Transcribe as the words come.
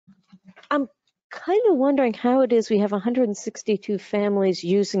kind of wondering how it is we have 162 families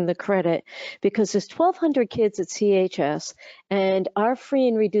using the credit, because there's 1,200 kids at CHS, and our free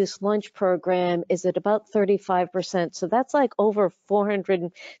and reduced lunch program is at about 35%. So that's like over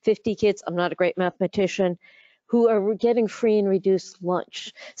 450 kids. I'm not a great mathematician, who are getting free and reduced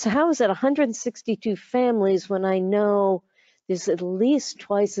lunch. So how is it 162 families when I know there's at least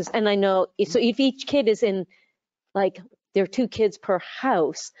twice as, and I know, so if each kid is in, like, there are 2 kids per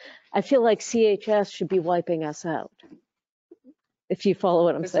house, I feel like CHS should be wiping us out, if you follow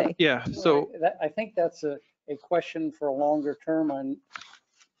what I'm saying. Yeah, so I think that's a question for a longer term. On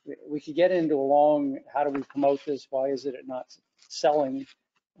we could get into a long, how do we promote this? Why is it not selling?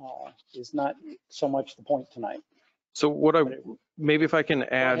 Is not so much the point tonight. so what maybe if I can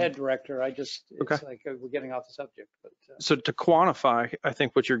add. Go ahead, Director. It's Okay. like we're getting off the subject. But So to quantify, I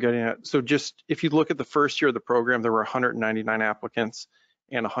think what you're getting at, so just if you look at the first year of the program, there were 199 applicants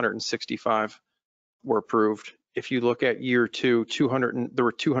and 165 were approved. If you look at year 2, there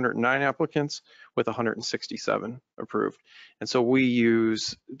were 209 applicants with 167 approved. And so we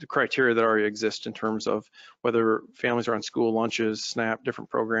use the criteria that already exist in terms of whether families are on school lunches, SNAP, different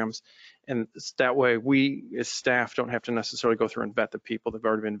programs. And that way we as staff don't have to necessarily go through and vet the people. They've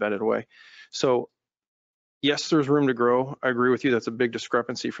already been vetted away. So yes, there's room to grow. I agree with you. That's a big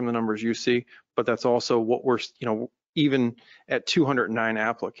discrepancy from the numbers you see, but that's also what we're, even at 209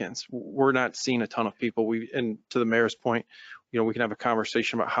 applicants, we're not seeing a ton of people. And to the mayor's point, we can have a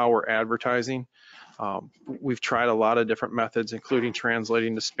conversation about how we're advertising. We've tried a lot of different methods, including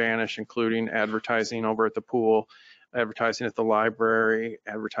translating to Spanish, including advertising over at the pool, advertising at the library,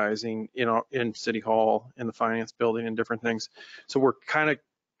 advertising, in City Hall, in the finance building, and different things. So we're kind of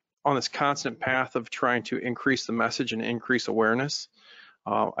on this constant path of trying to increase the message and increase awareness.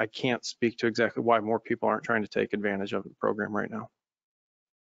 I can't speak to exactly why more people aren't trying to take advantage of the program right now.